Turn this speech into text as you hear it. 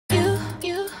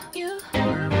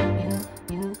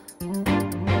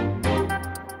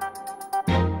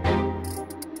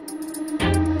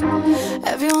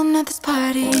at this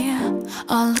party,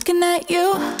 all looking at you.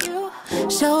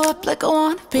 Show up like I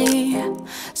wanna be,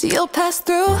 so you'll pass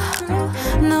through.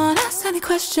 No one asks any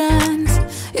questions.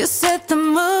 You set the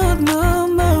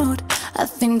mood. I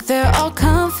think they're all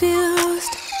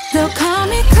confused. They'll call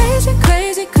me crazy,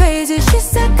 crazy, crazy. She's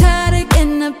psychotic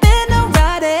and a bit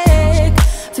neurotic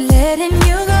for letting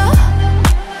you go.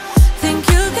 Think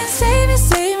you can save me,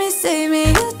 save me, save me.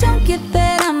 You don't get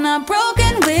that I'm not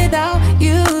broken without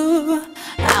you.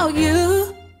 Out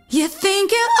you. You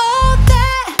think you're all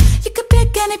that. You could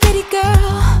pick any pretty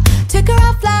girl, take her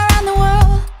out, fly around the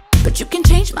world. But you can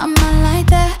change my mind like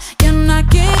that. You're not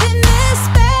getting this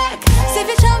back. Save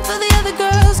your time for the other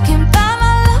girls. Can't buy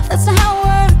my love, that's not how it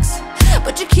works.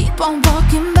 But you keep on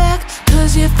walking back,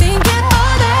 cause you're thinking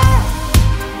all that.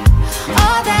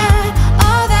 All that,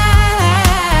 all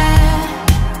that.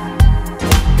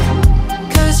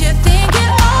 Cause you're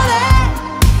thinking all that.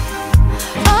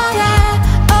 All that,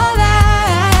 all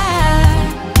that.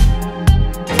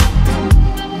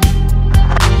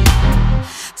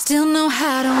 Still know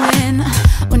how to win.